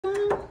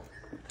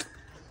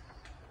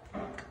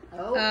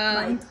Oh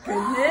my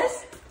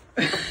goodness.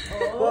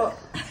 Well,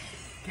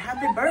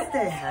 happy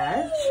birthday,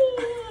 Hatch.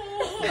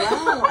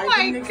 Wow,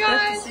 I didn't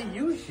expect to see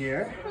you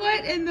here.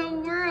 What in the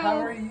world? How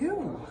are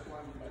you?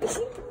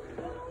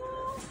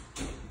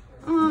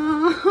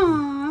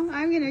 Oh,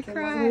 I'm gonna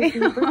cry.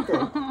 I'm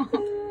crying.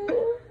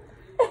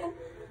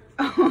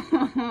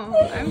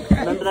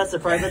 Remember that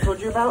surprise I told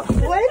you about?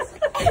 What?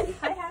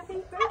 Hi, happy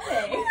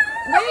birthday.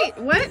 Wait,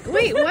 what?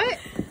 Wait, what?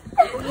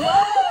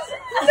 What?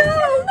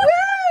 No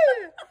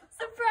way!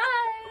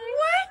 Surprise!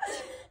 What?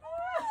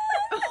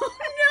 Oh,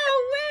 no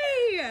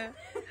way!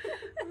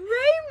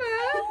 Rayma!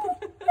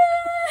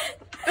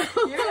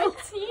 You're a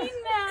teen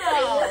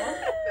now.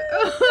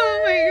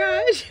 Oh my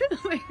gosh! Oh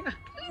my gosh!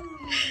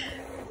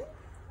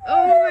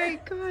 Oh my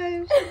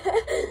gosh!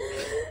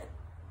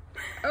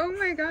 Oh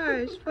my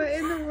gosh! What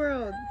in the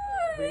world?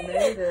 We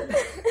made it.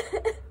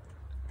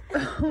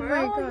 Oh We're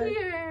my all gosh!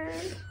 here.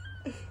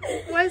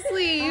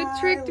 Wesley, you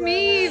tricked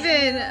me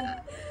even.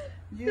 I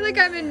feel like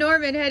I'm in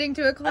Norman heading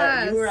to a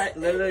class. You were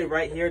literally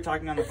right here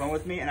talking on the phone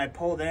with me, and I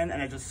pulled in,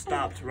 and I just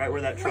stopped right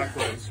where that truck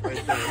was,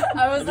 right there.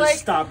 I was like,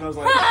 just stopped, and I was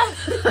like,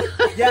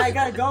 yeah, I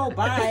gotta go,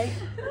 bye.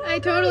 I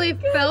totally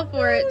fell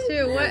for it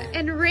too. What?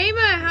 And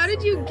Rayma, how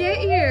did you get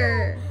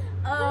here?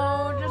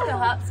 oh, just a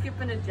hop, skip,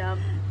 and a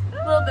jump. A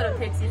little bit of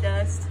pixie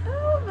dust.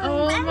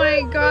 Oh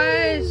my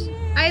gosh!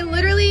 I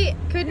literally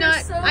could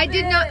not. so I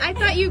did not. I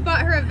thought you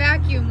bought her a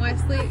vacuum,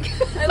 Wesley.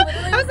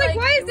 I was like,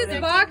 why is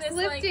this box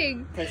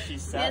lifting? Because she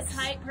sucks. This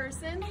height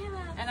person,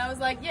 and I was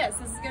like, yes,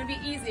 this is gonna be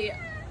easy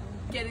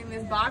getting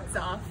this box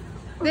off.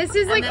 This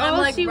is like and then all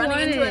I'm like she running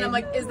wanted. into it, and I'm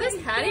like, is this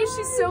Hattie?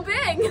 She's so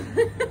big.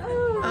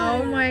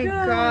 Oh my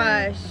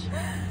gosh!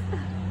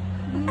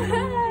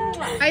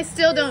 I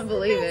still don't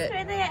believe it.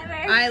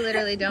 I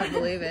literally don't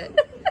believe it.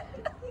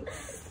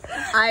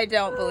 I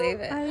don't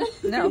believe it.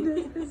 No.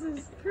 This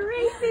is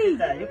crazy.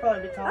 You'll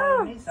probably be taller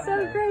than me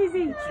someday. So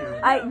crazy.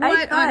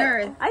 What on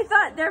earth? I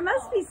thought there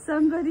must be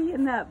somebody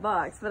in that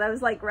box, but I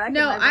was like racking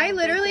No, my brain I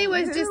literally thinking,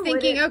 was who just would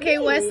thinking, it okay,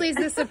 be? Wesley's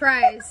the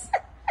surprise.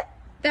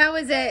 That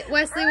was it.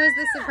 Wesley was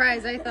the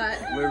surprise, I thought.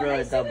 We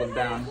really doubled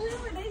down.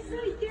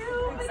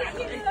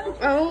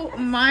 Oh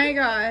my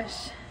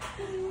gosh.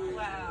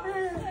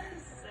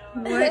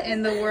 What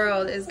in the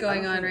world is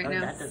going on right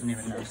now? Dad doesn't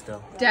even know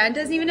still. Dad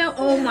doesn't even know?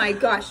 Oh my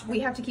gosh.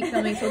 We have to keep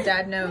filming till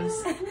Dad knows.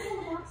 Hey,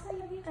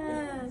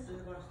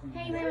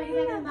 Mary, you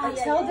back in the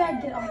box. Tell Dad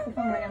get off the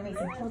phone right now,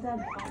 Mason. Tell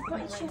Dad. No,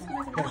 she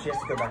has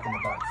to go back in the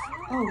box.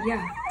 Oh,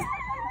 yeah.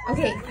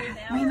 Okay,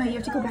 Rayma, you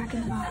have to go back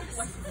in the box.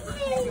 Go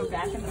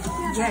back in the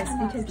box. Yes,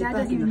 because Dad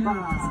doesn't even know.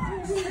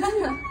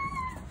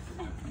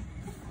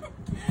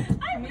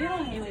 Me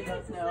and Haley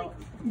both know.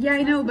 Yeah,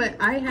 I know, but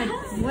I had,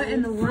 what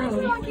in the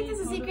world? Keep this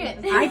a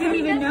secret. I didn't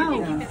even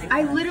know.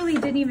 I literally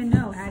didn't even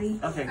know, Hattie.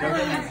 Okay, go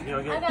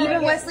get it.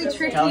 Even Wesley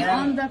tricked me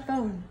on the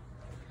phone.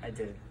 I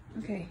did.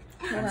 Okay,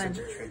 hold I'm on. such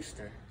a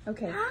trickster.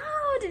 Okay.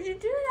 How did you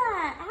do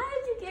that? How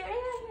did you get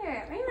Raymond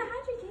here? Raymond,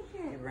 how did you get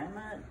here? Hey,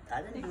 Grandma,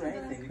 I didn't do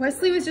anything.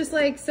 Wesley was just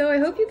like, so I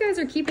hope you guys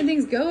are keeping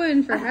things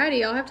going for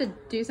Hattie. I'll have to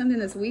do something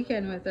this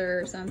weekend with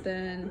her or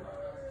something.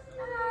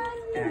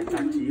 And I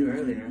talked to you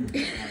earlier. I'm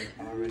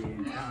already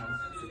in town.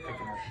 She's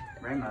picking up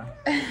Grandma.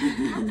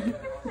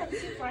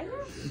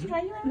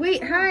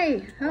 Wait,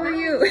 hi. How are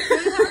you?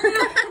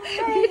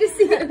 Good to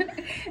see you.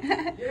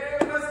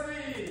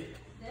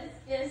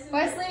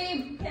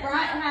 Wesley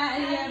brought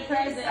Hattie a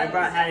present. I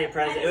brought Hattie a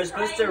present. It was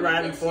supposed to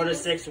arrive in 4 to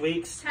 6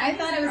 weeks. I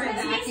thought it was a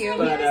vacuum.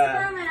 But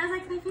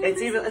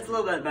it's a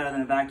little bit better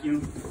than a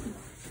vacuum.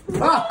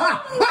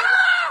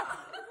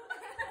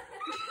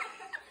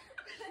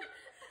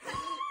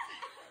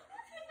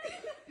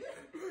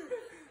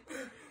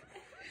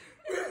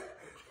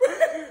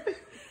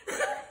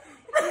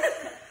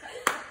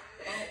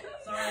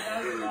 Sorry,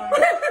 that was wrong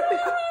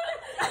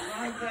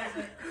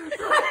present.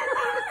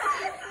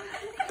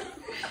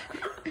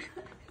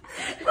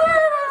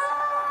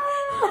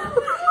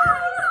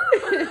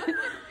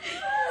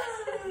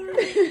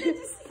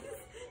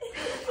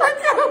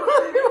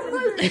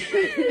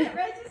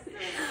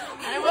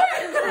 I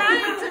wasn't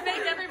trying to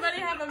make everybody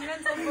have a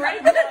mental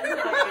breakdown.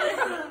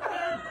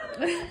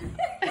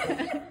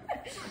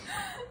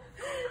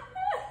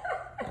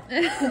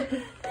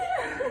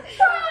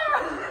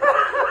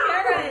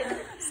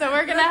 So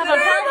we're gonna have a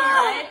party,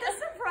 right? It's a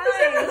surprise.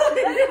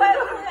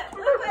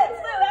 Look what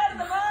flew out of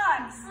the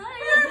box.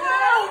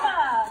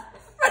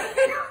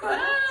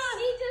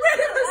 She just out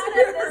of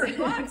this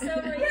box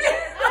over here.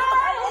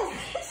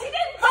 She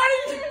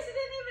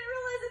didn't even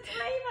realize it's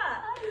Rayma.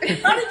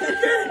 How did you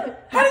get it?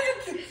 How did you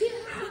get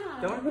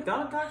it?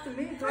 Don't talk to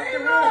me. Talk to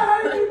her.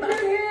 How did you get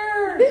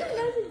here?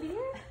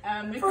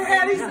 For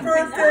Hattie's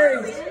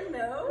birthday.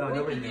 No,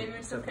 nobody gave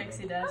her some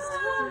pixie dust.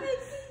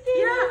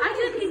 Yeah, I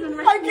didn't even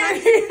I can't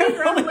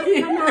even believe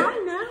it. I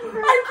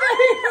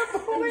can't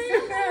even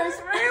believe this.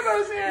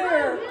 Rainbow's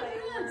here.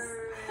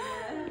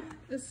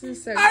 This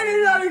is so I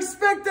did not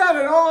expect that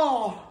at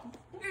all.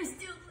 You're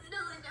still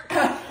little enough.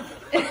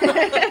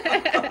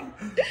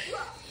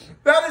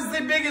 That is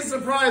the biggest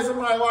surprise of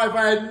my life.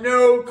 I had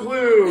no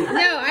clue. No,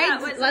 I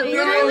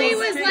literally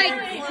was like,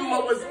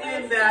 was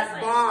in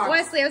that box.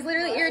 Wesley, I was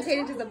literally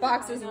irritated because the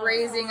box was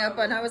raising up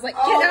and I was like,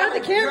 get out of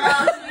the camera.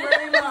 Gosh,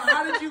 Rayma,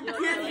 how did you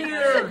get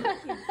here?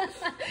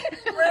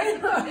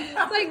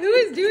 It's like, who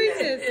is doing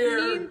this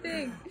mean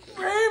thing?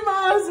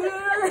 Rayma's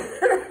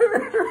here.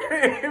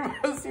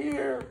 Rayma's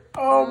here.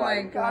 Oh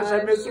my gosh,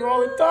 I miss her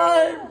all the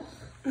time.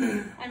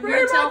 I'm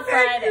here till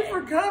Friday. Thank you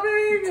for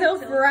coming. Till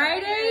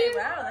Friday?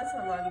 Wow, that's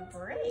a long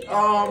break.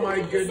 Oh my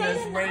goodness,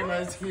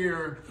 Rayma's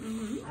here.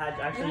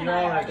 Actually, you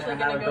all are going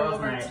to have a go girls'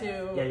 over night.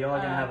 to, Yeah, you all are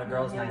going to have a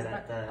girls' night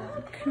at the...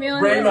 Camille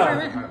and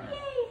Rayma,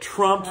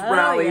 Trump's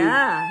rally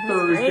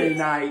Thursday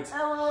night.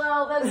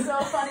 LOL, that's so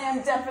funny.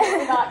 I'm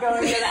definitely not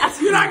going to that.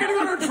 You're not going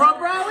to go to a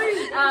Trump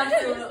rally?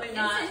 Absolutely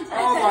not.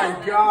 Oh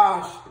my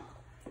gosh.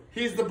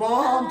 He's the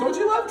bomb. Don't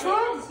you love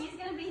Trump? She's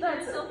gonna be here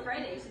until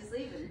Friday. She's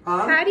leaving.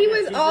 Huh? Hattie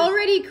was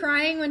already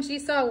crying when she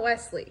saw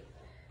Wesley.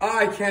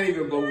 I can't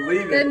even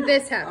believe it. Then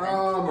this happened.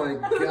 Oh my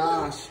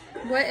gosh.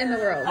 What in the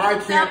world? I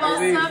can't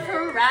believe it.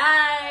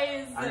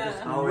 Surprise!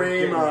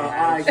 Rayma,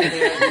 I can't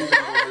even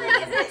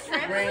believe it.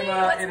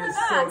 Rayma, it is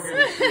so good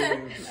to see you.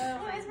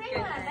 Where's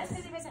Rayma? That's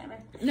the present.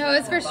 No,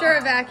 it's for sure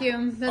a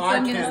vacuum. That's what I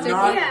I'm going to stick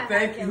cannot with.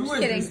 thank you. Who is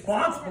kidding.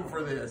 responsible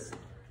for this?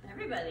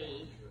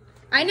 Everybody.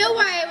 I know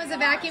why it was a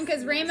vacuum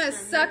because Rayma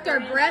sucked our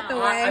breath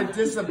away.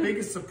 This is the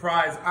biggest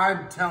surprise.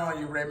 I'm telling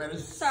you, Rayma,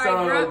 it's Sorry,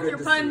 so Brooke, good your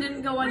to pun see you.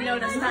 didn't go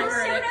unnoticed. I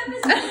heard it.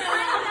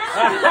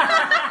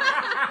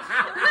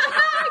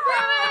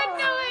 Grandma had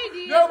no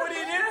idea. Nobody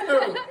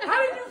knew. How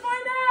did you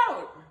find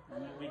out?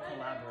 We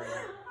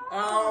collaborate.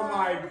 Oh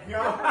my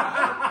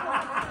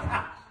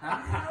god.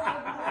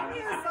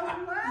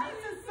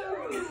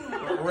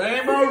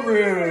 Rayma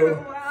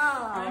Roo.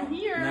 I'm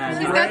here.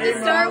 She's got the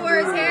Star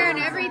Wars hair and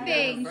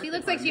everything. She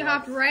looks like she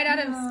hopped right out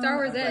of Star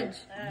Wars Edge.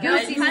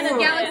 Galaxy's I Edge.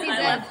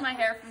 left my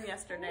hair from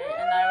yesterday,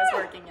 and I was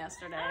working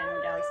yesterday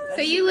in Galaxy's Edge.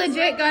 So you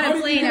legit got How a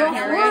did plane you know out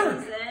here, for right?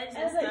 work?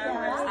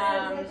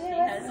 She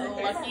has a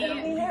lucky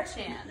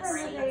chance.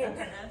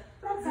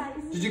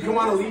 Did you come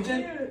on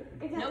Allegiant?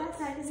 Nope,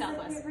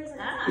 Southwest.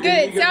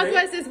 Good.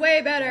 Southwest is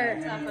way better.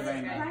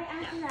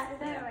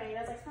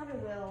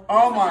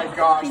 Oh my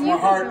gosh, my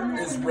heart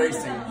is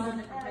racing.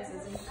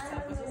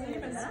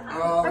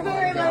 Oh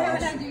my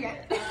gosh.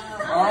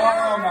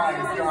 Oh my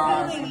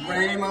gosh,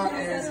 Rayma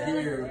is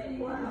here.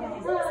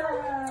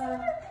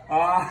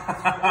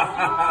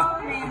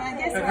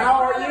 And how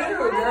are you,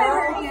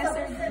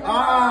 girl?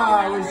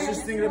 I was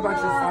just thinking about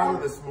your father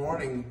this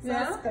morning.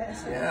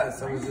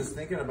 Yes, I was just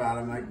thinking about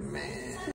him, like, man.